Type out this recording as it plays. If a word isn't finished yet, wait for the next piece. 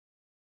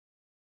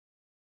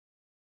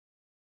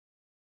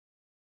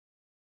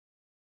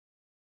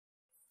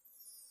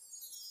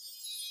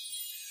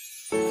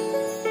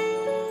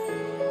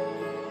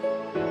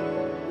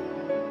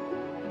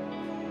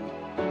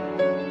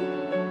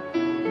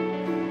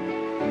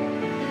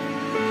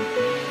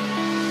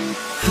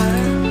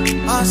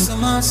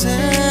आसमां से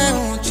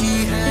ऊंची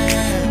है,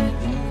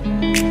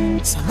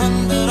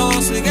 समंदरों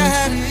से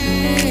गहरी,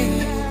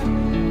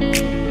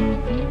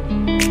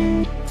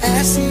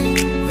 ऐसी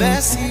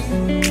वैसी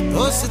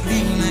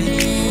दोस्ती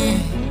नहीं,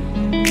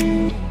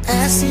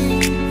 ऐसी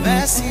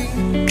वैसी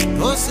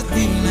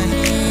दोस्ती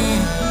नहीं।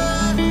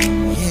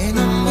 ये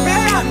नंबर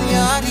वन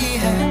यारी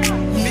है,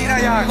 ये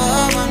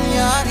नंबर वन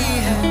यारी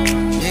है,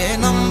 ये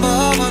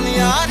नंबर वन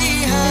यारी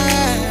है।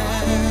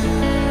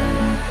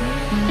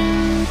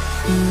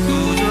 तू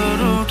जो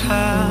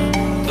रूठा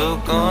तो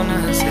कौन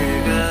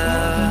हंसेगा,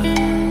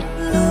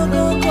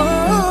 लोगों को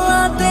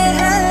आते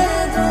हैं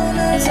तो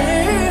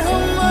नजर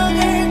हम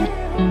आगे।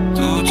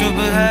 तू चुप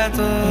है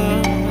तो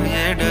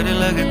ये डर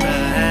लगता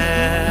है,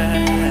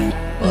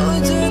 वो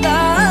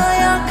जुदा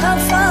या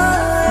खफा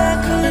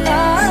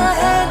खुदा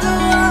है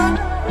दुआ।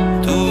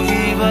 तू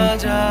ही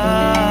वजह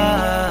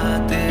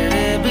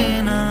तेरे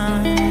बिना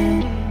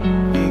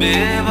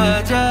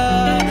बेवजह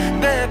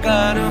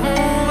बेकार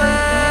हूँ मैं,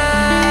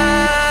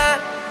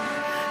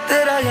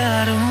 तेरा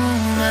यार हूँ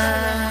मैं।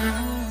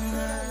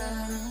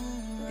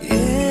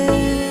 ये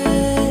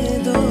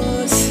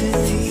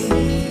दोस्ती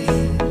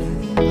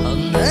हम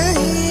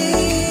नहीं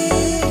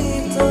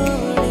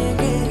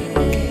तोड़ेंगे,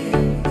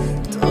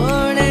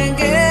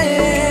 तोड़ेंगे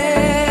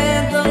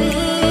तुम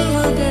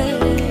मगर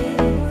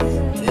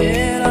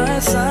तेरा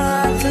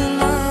साथ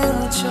ना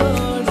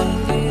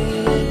छोड़ेंगे।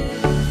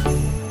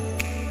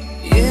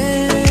 ये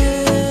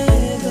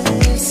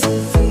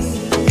दोस्ती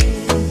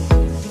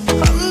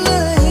हम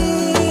नहीं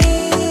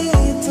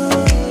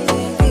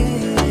तोड़ेंगे,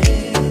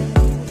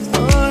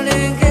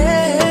 तोड़ेंगे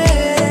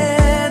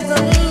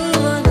तुम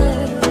मगर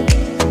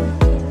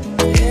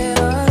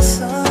तेरा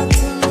साथ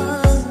ना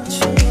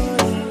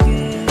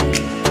छोड़ेंगे।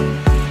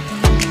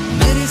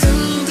 मेरी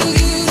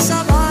जिंदगी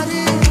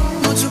संवारी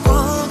मुझको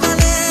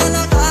गले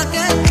लगा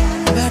के,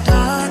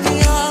 बैठा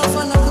दिया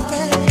फलक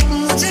पे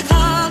मुझे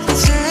खाक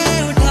से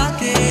उठा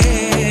के।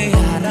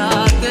 यारा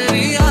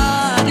तेरी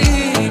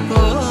यारी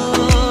को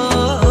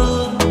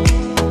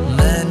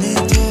मैंने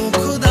तो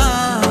खुदा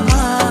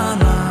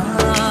माना,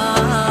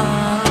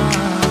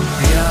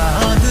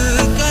 याद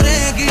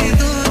करेगी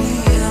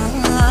दुनिया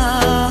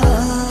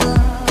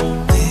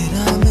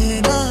तेरा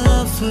मेरा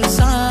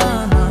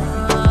अफसाना।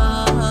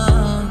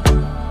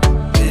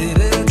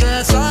 तेरे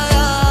जैसा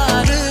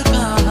यार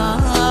कहाँ,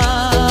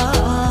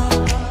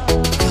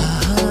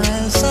 कहाँ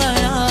ऐसा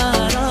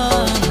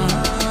याराना।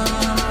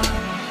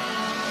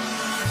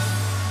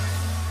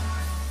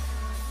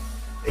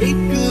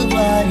 एक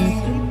बारी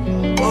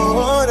ओ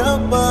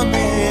रब्बा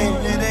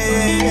मेरे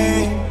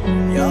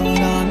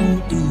यारा नू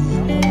तू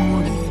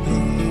मोड़ दे,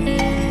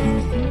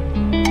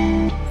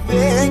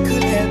 देख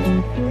ले तू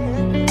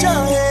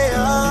चाहे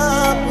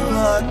आप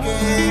आके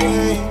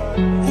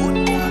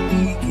उठा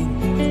दी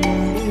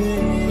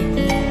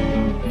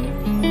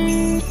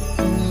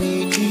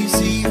मीठी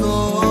सी हो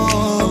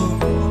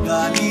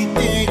गाली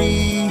तेरी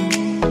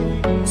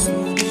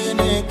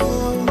सुनने को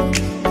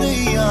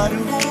तैयार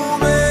हूँ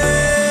मैं।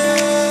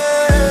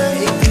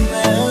 एक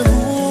मैं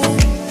हूँ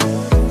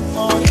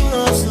और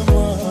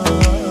आसमां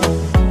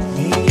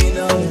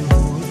मेरा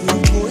नूर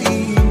कोई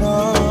ना।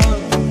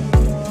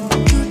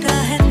 टूटा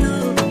है तो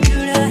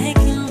जुड़ा है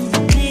क्यों,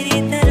 मेरी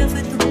तरफ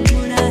तुम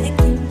मुड़ा है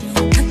क्यों।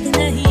 हक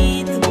नहीं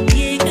तुम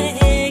ये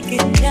कहे कि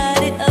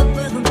प्यार अब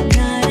हम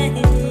ना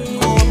रहे।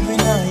 ओ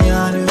बिना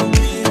यार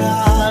मेरा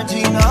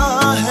जीना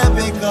है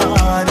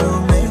बेकार,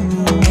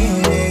 मैनू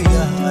मेरे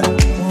यार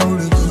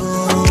मोड़ दो।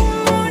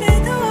 मोड़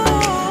दो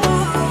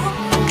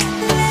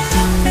ले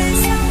लो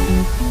पैसा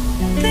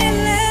ते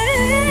ले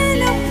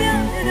लो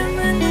प्यार,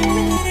 मैनू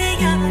मेरे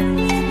यार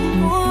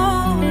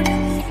मोड़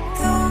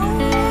दो।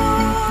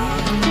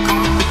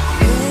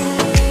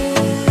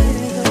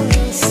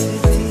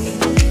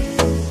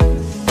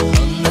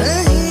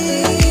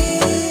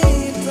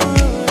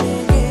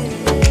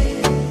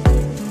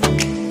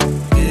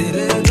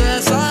 तेरे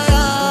जैसा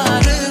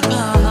यार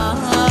कहाँ,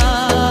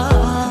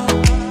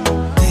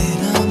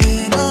 तेरा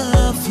मेरा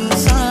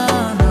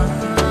अफसाना।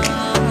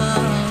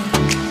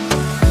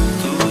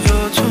 तू जो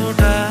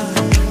छूटा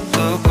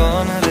तो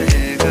कौन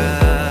रहेगा,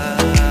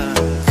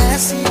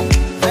 ऐसी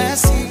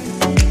वैसी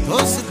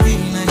दोस्ती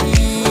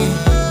नहीं।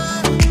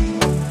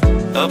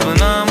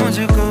 अपना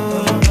मुझको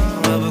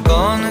अब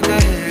कौन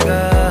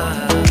कहेगा,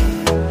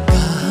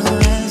 कहाँ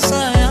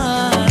ऐसा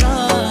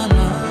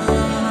याराना।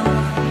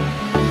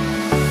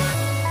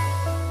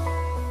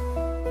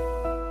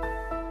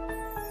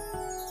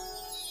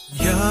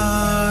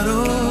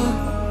 यारो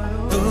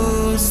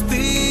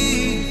दोस्ती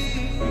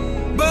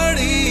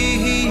बड़ी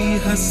ही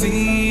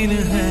हसीन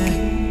है,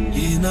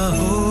 ये ना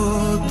हो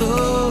तो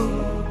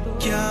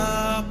क्या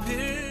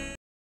फिर।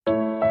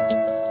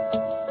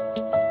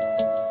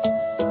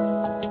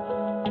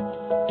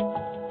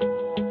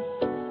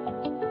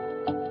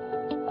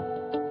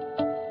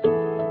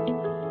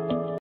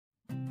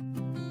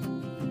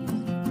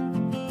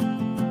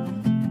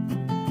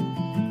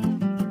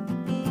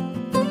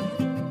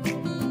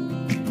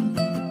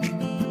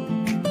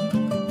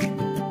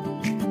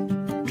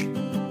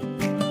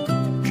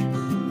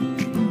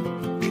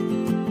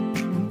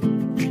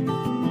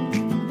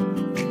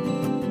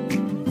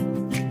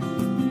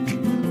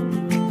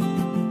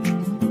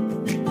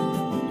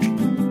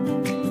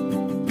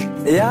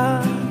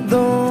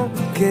 यादों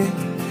के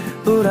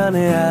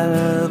पुराने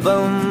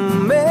एल्बम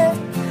में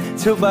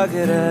छुपा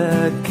के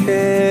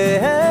रखे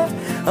हैं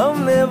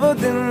हमने वो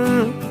दिन,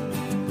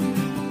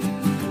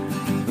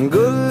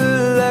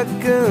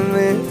 गुल्लक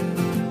में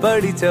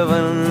पड़ी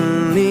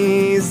चवन्नी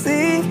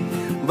सी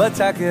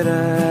बचा के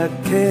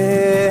रखे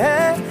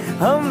हैं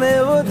हमने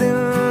वो दिन।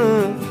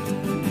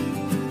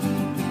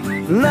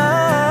 ना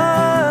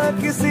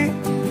किसी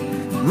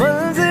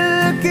मंजिल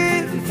की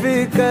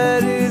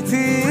फिकर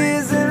थी,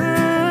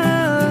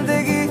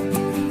 जिंदगी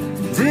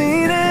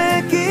जीने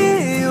की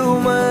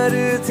उम्र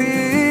थी,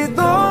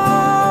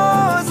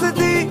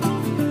 दोस्ती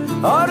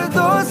और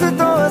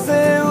दोस्तों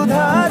से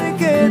उधार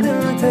के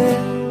दिन थे,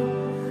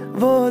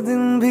 वो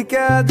दिन भी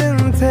क्या दिन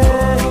थे,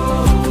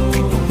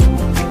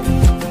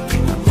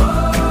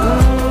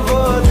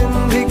 वो दिन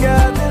भी क्या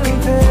दिन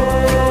थे,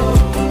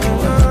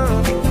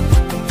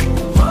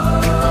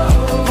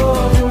 वो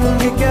दिन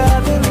भी क्या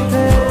दिन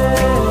थे,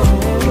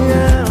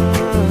 वो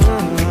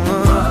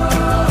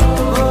दिन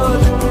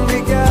भी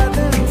क्या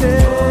दिन थे।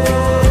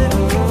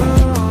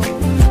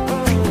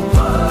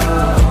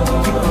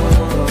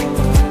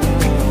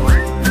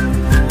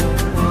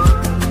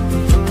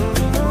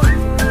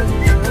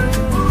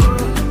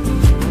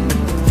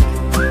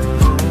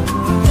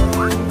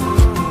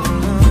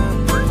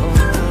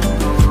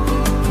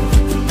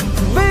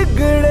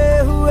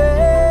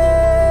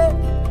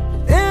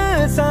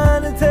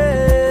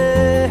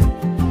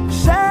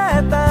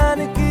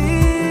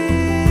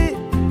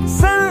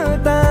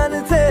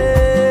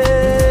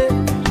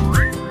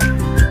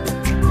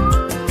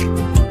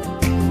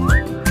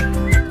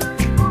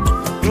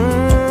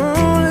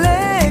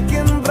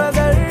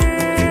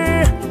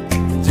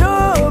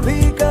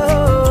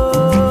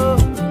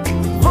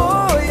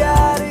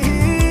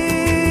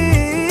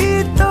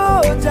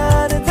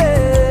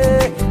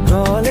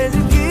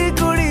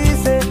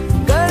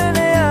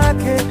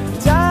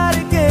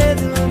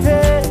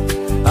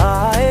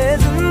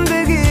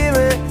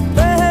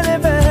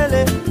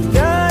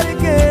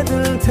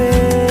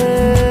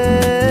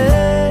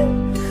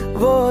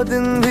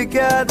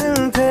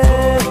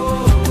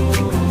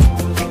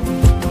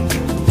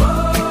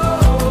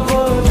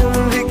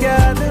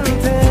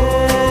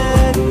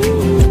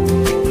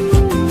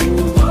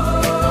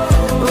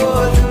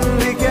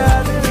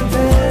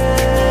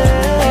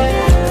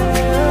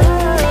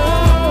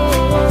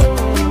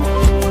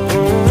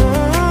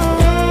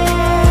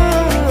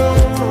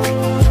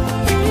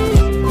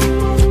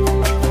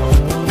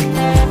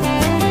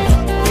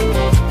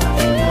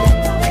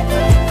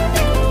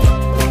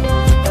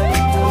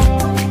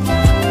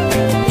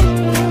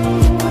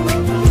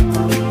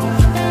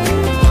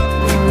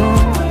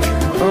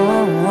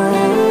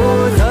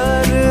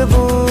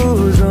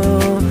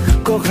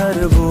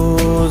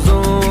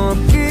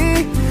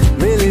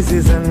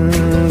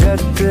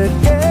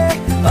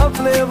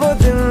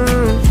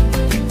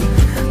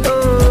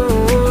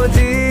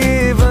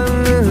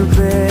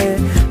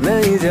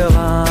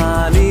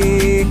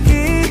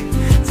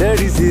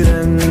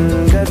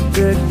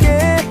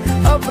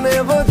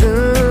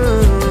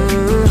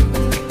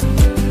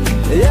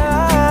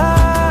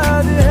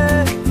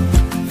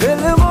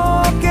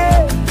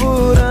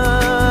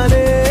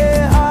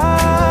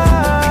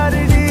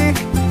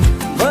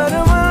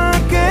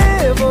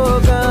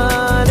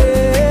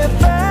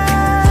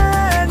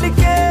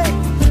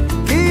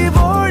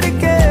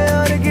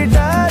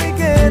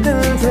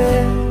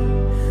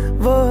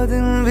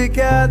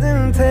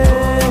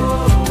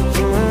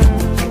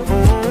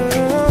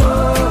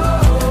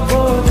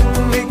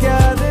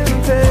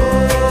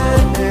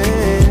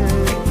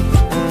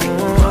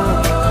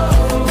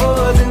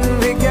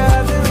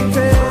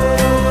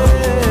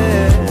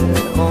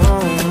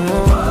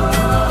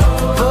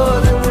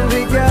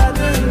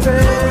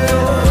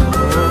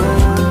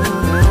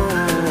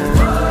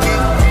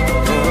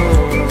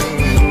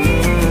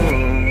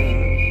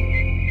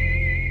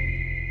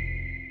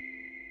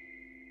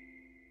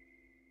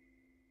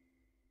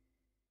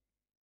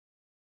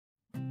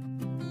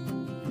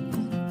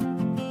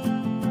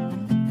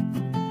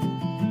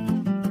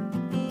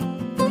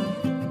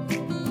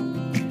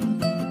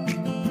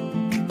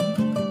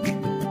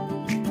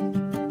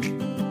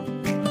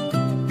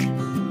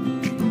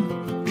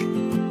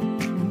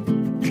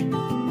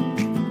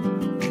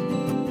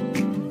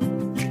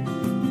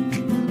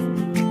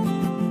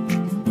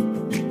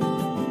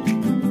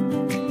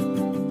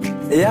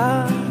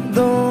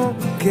 यादों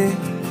के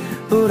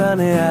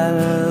पुराने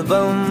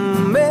एल्बम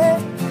में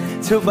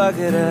छुपा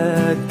के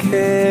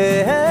रखे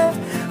हैं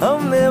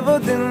हमने वो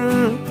दिन,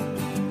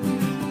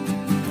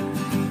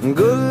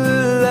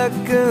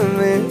 गुल्लक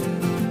में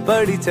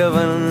पड़ी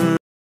चवन